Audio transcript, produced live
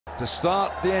to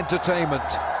start the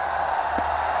entertainment.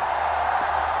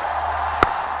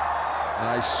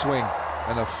 Nice swing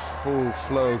and a full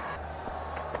flow.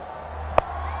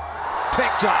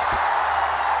 Picked up.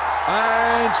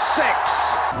 And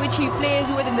 6. Which he plays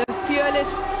with in the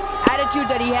fearless attitude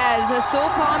that he has. So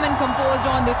calm and composed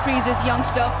on the crease, this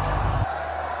youngster.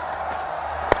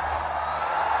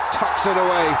 Tucks it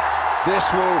away.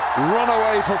 This will run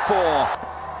away for 4.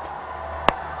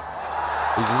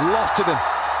 He's lofted him.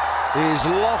 He's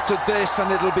lofted this and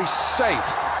it'll be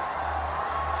safe.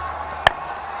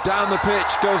 Down the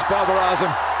pitch goes Babar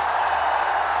Azam.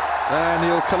 And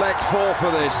he'll collect 4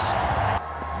 for this.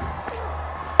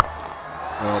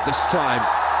 Well, this time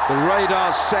the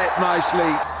radar's set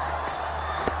nicely.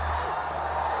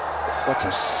 What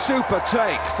a super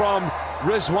take from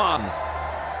Rizwan.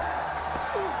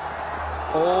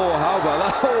 Oh, how about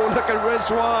that? Oh, look at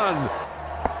Rizwan.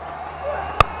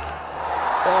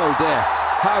 Oh dear,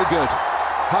 how good,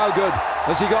 how good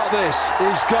has he got this?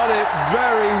 He's got it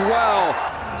very well.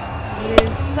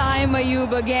 Here's Saim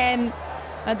Ayub again.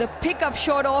 The pickup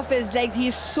shot off his legs.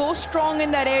 He's so strong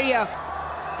in that area.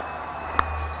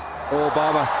 Oh,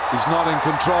 Baba, he's not in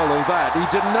control of that. He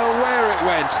didn't know where it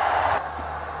went.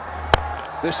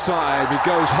 This time he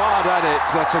goes hard at it.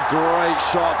 That's a great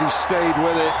shot. He stayed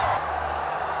with it.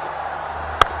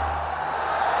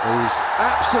 He's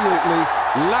absolutely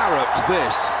larruped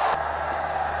this.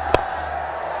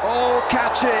 Oh,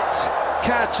 catch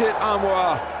it,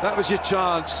 Anwar. That was your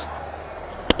chance.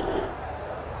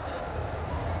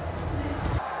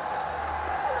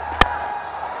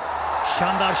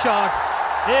 शानदार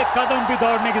shot, एक कदम भी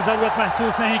दौड़ने की जरूरत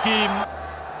महसूस नहीं की।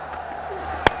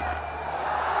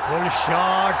 Full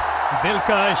shot,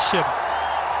 दिलकश।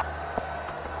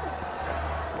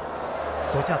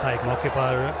 सोचा था एक मौके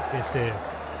पर इसे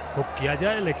हुक किया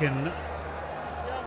जाए, लेकिन